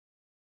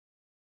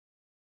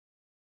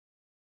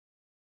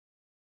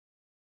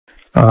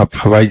آپ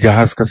ہوائی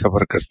جہاز کا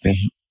سفر کرتے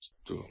ہیں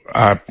تو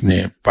آپ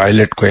نے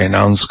پائلٹ کو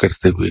اناؤنس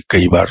کرتے ہوئے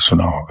کئی بار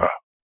سنا ہوگا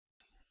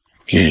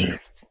کہ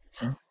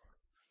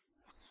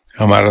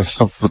ہمارا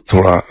سفر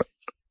تھوڑا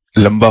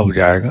لمبا ہو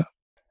جائے گا.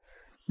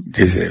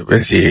 جیسے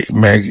ویسے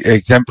میں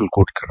ایگزامپل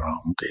کوٹ کر رہا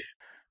ہوں کہ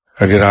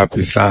اگر آپ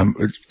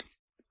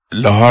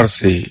لاہور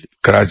سے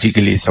کراچی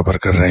کے لیے سفر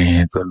کر رہے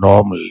ہیں تو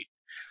normal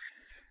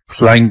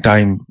flying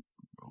time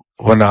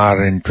 1 hour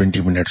and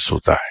 20 minutes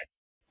ہوتا ہے.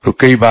 تو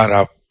کئی بار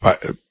آپ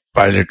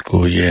پائلٹ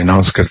کو یہ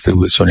اناؤنس کرتے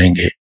ہوئے سنیں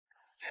گے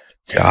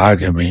کہ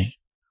آج ہمیں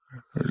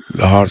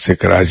لاہور سے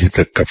کراچی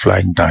تک کا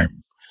flying time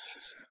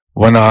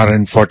 1 hour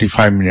and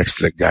 45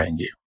 minutes لگ جائیں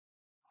گے،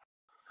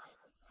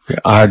 کہ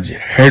آج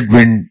ہیڈ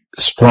ونڈ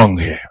اسٹرانگ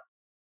ہے.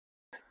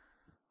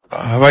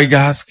 ہوائی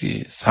جہاز کے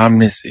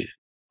سامنے سے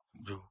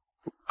جو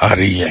آ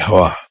رہی ہے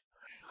ہوا،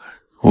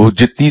 وہ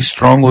جتنی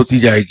اسٹرانگ ہوتی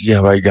جائے گی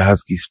ہوائی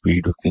جہاز کی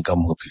سپیڈ اتنی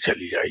کم ہوتی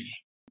چلی جائے گی.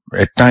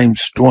 At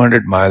Times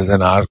 200 miles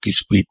an hour کی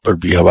سپیڈ پر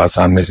بھی ہوا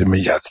سامنے سے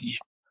مل جاتی ہے،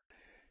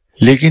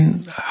 لیکن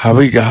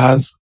ہوائی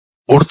جہاز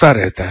اڑتا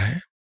رہتا ہے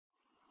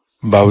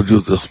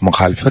باوجود اس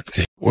مخالفت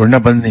کے. اڑنا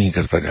بند نہیں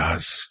کرتا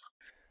جہاز.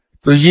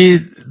 تو یہ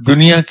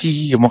دنیا کی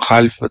یہ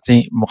مخالف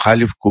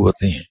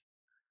قوتیں ہیں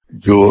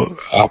جو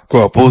آپ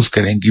کو اپوز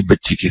کریں گی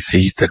بچے کی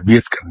صحیح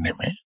تربیت کرنے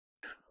میں.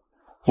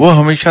 وہ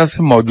ہمیشہ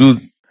سے موجود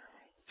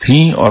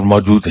تھیں اور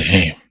موجود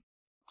ہیں.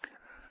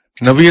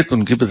 نوعیت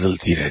ان کی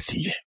بدلتی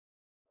رہتی ہے،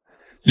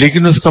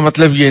 لیکن اس کا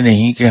مطلب یہ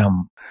نہیں کہ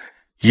ہم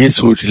یہ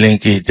سوچ لیں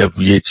کہ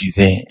جب یہ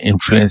چیزیں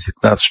انفلوئنس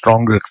اتنا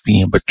اسٹرانگ رکھتی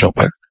ہیں بچوں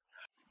پر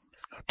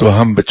تو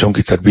ہم بچوں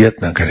کی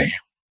تربیت نہ کریں.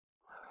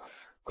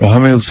 تو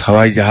ہمیں اس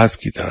ہوائی جہاز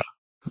کی طرح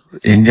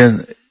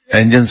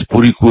انجنز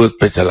پوری قوت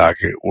پہ چلا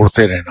کے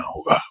اڑتے رہنا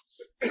ہوگا.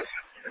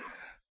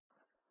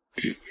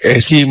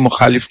 ایسی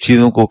مخالف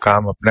چیزوں کو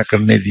کام اپنا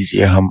کرنے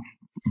دیجیے. ہم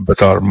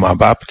بطور ماں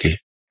باپ کے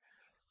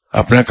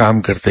اپنا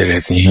کام کرتے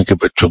رہتے ہیں کہ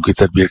بچوں کی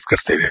تربیت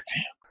کرتے رہتے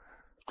ہیں.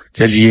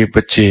 چلیے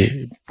بچے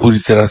پوری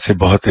طرح سے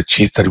بہت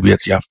اچھی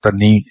تربیت یافتہ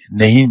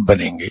نہیں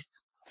بنیں گے،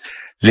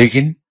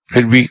 لیکن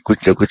پھر بھی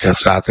کچھ نہ کچھ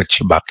اثرات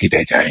اچھے باقی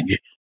رہ جائیں گے.